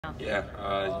Yeah,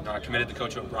 I committed to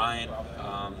Coach O'Brien,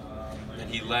 and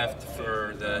he left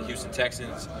for the Houston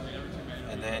Texans,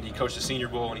 and then he coached the Senior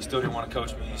Bowl, and he still didn't want to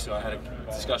coach me, so I had a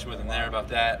discussion with him there about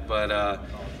that. But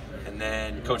and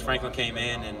then Coach Franklin came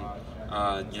in,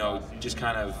 and just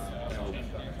kind of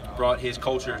brought his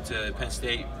culture to Penn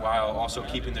State while also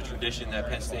keeping the tradition that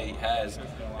Penn State has,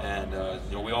 and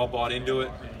we all bought into it.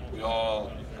 We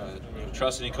all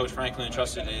trusted in Coach Franklin,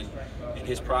 trusted in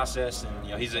his process,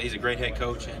 and he's a great head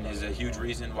coach and is a huge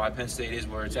reason why Penn State is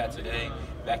where it's at today.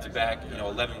 Back-to-back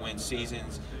 11-win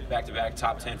seasons, back-to-back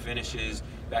top 10 finishes,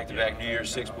 back-to-back New Year's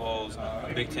Six Bowls,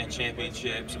 Big Ten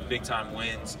championships, big-time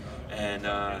wins, and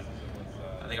I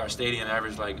think our stadium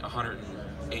averaged like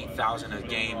 108,000 a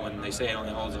game when they say it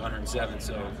only holds 107.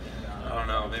 So I don't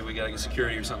know, maybe we got to get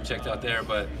security or something checked out there,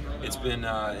 but it's been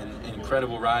an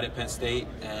incredible ride at Penn State,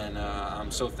 and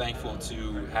I'm so thankful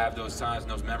to have those times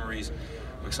and those memories.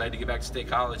 I'm excited to get back to State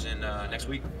College next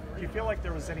week. Do you feel like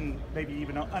there was any, maybe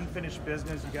even unfinished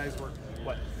business? You guys were,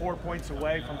 what, 4 points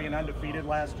away from being undefeated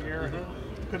last year?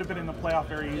 Could have been in the playoff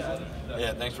very easily.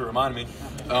 Yeah, thanks for reminding me.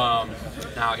 Now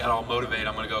I got all motivated.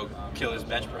 I'm going to go kill his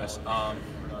bench press.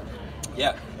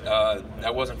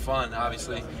 That wasn't fun,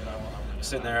 obviously.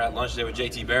 Sitting there at lunch today with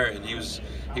JT Barrett, and he was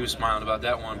smiling about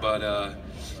that one, but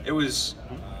it's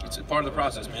a part of the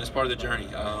process, man. It's part of the journey.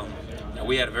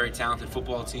 We had a very talented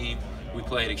football team. We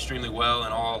played extremely well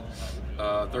in all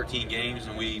 13 games,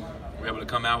 and we were able to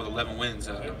come out with 11 wins.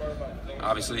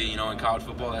 Obviously, in college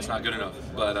football, that's not good enough,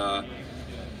 but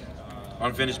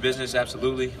unfinished business,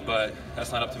 absolutely, but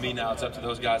that's not up to me now. It's up to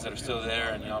those guys that are still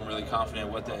there, and I'm really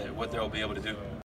confident what they'll be able to do.